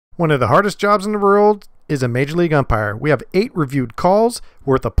One of the hardest jobs in the world is a Major League umpire. We have 8 reviewed calls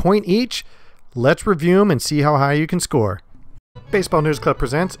worth a point each. Let's review them and see how high you can score. Baseball News Club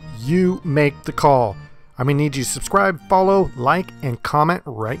presents You Make the Call. I'm going to need you to subscribe, follow, like, and comment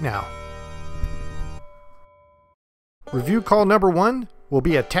right now. Review call number 1 will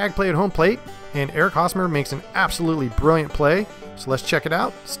be a tag play at home plate, and Eric Hosmer makes an absolutely brilliant play. So let's check it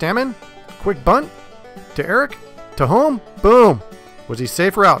out. Stammen, quick bunt to Eric, to home, boom. Was he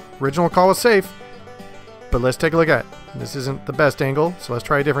safe or out? Original call was safe, but let's take a look at it. This isn't the best angle, so let's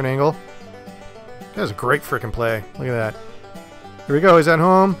try a different angle. That was a great freaking play. Look at that. Here we go. He's at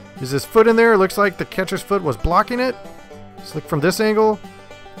home. Is his foot in there? It looks like the catcher's foot was blocking it. Let's look from this angle.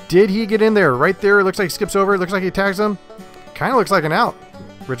 Did he get in there? Right there. It looks like he skips over. It looks like he tags him. Kind of looks like an out.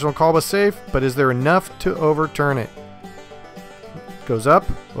 Original call was safe, but is there enough to overturn it? Goes up,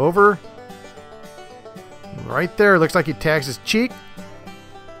 over. Right there. Looks like he tags his cheek.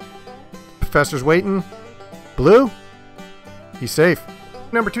 Professor's waiting. Blue. He's safe.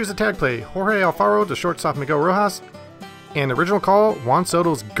 Number 2 is a tag play. Jorge Alfaro to shortstop Miguel Rojas. And the original call, Juan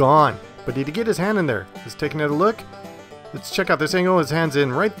Soto's gone. But did he get his hand in there? He's taking a look. Let's check out this angle. His hand's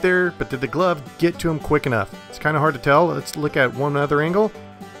in right there, but did the glove get to him quick enough? It's kind of hard to tell. Let's look at one other angle.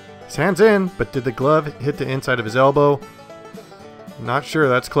 His hand's in, but did the glove hit the inside of his elbow? Not sure.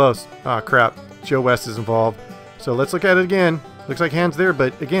 That's close. Ah, crap. Joe West is involved. So let's look at it again. Looks like hand's there,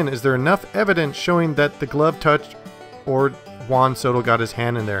 but again, is there enough evidence showing that the glove touched or Juan Soto got his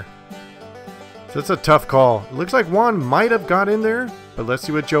hand in there? So that's a tough call. It looks like Juan might have got in there, but let's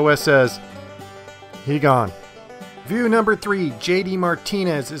see what Joe West says. He gone. View number 3, JD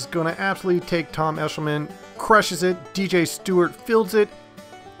Martinez is going to absolutely take Tom Eshelman, crushes it. DJ Stewart fields it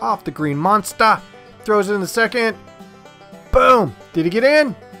off the green monster, throws it in the second. Boom! Did he get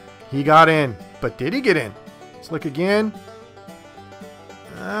in? He got in, but did he get in? Let's look again.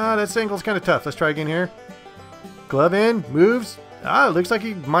 This angle's kind of tough. Let's try again here. Glove in, moves. It looks like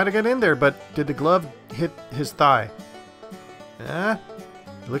he might have got in there, but did the glove hit his thigh? It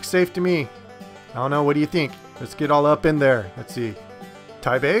looks safe to me. I don't know. What do you think? Let's get all up in there. Let's see.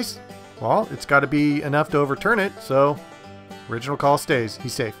 Tie base? Well, it's got to be enough to overturn it, so original call stays.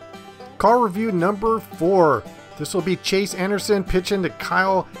 He's safe. Call review number 4. This will be Chase Anderson pitching to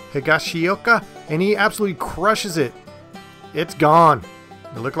Kyle Higashioka, and he absolutely crushes it. It's gone.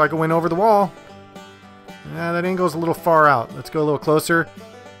 It looked like it went over the wall. That angle's a little far out. Let's go a little closer.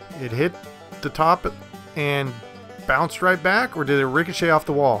 It hit the top and bounced right back, or did it ricochet off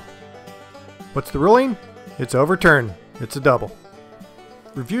the wall? What's the ruling? It's overturned. It's a double.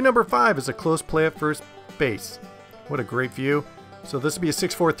 Review number 5 is a close play at first base. What a great view. So this will be a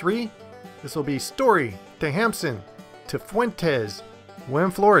 6-4-3. This will be Story to Hampson to Fuentes. William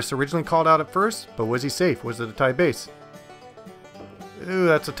Flores originally called out at first, but was he safe? Was it a tie base? Ooh,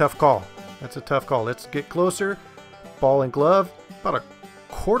 that's a tough call. That's a tough call. Let's get closer. Ball and glove. About a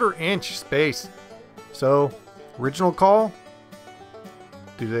 1/4 inch space. So, original call.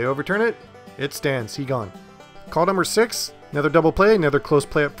 Do they overturn it? It stands. He gone. Call number 6. Another double play. Another close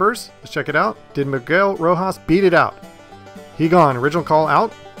play at first. Let's check it out. Did Miguel Rojas beat it out? He gone. Original call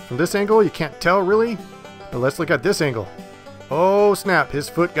out. From this angle, you can't tell really. But let's look at this angle. Oh, snap. His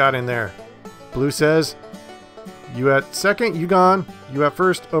foot got in there. Blue says, you at second, you gone. You at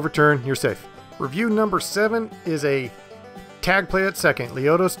first, overturn, you're safe. Review number 7 is a tag play at second.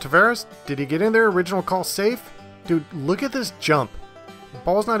 Leotos Taveras, did he get in there? Original call safe? Dude, look at this jump. The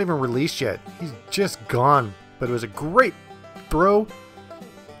ball's not even released yet. He's just gone. But it was a great throw.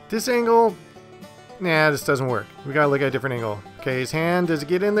 This angle, nah, this doesn't work. We gotta look at a different angle. Okay, his hand, does it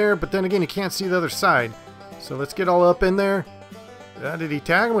get in there? But then again, you can't see the other side. So let's get all up in there. Did he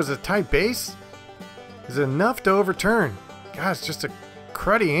tag him? Was it a tight base? Is it enough to overturn? God, it's just a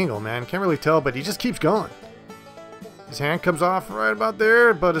cruddy angle, man. Can't really tell, but he just keeps going. His hand comes off right about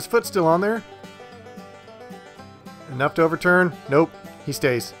there, but his foot's still on there. Enough to overturn? Nope. He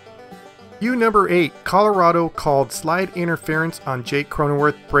stays. View number 8. Colorado called slide interference on Jake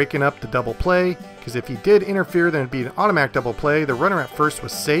Cronenworth breaking up the double play. Because if he did interfere, then it'd be an automatic double play. The runner at first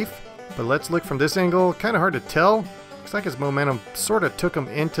was safe. But let's look from this angle. Kind of hard to tell. Looks like his momentum sort of took him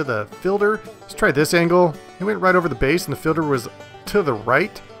into the fielder. Let's try this angle. He went right over the base and the fielder was to the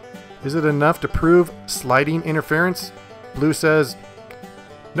right. Is it enough to prove sliding interference? Blue says,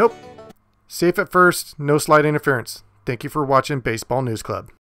 nope. Safe at first, no slide interference. Thank you for watching Baseball News Club.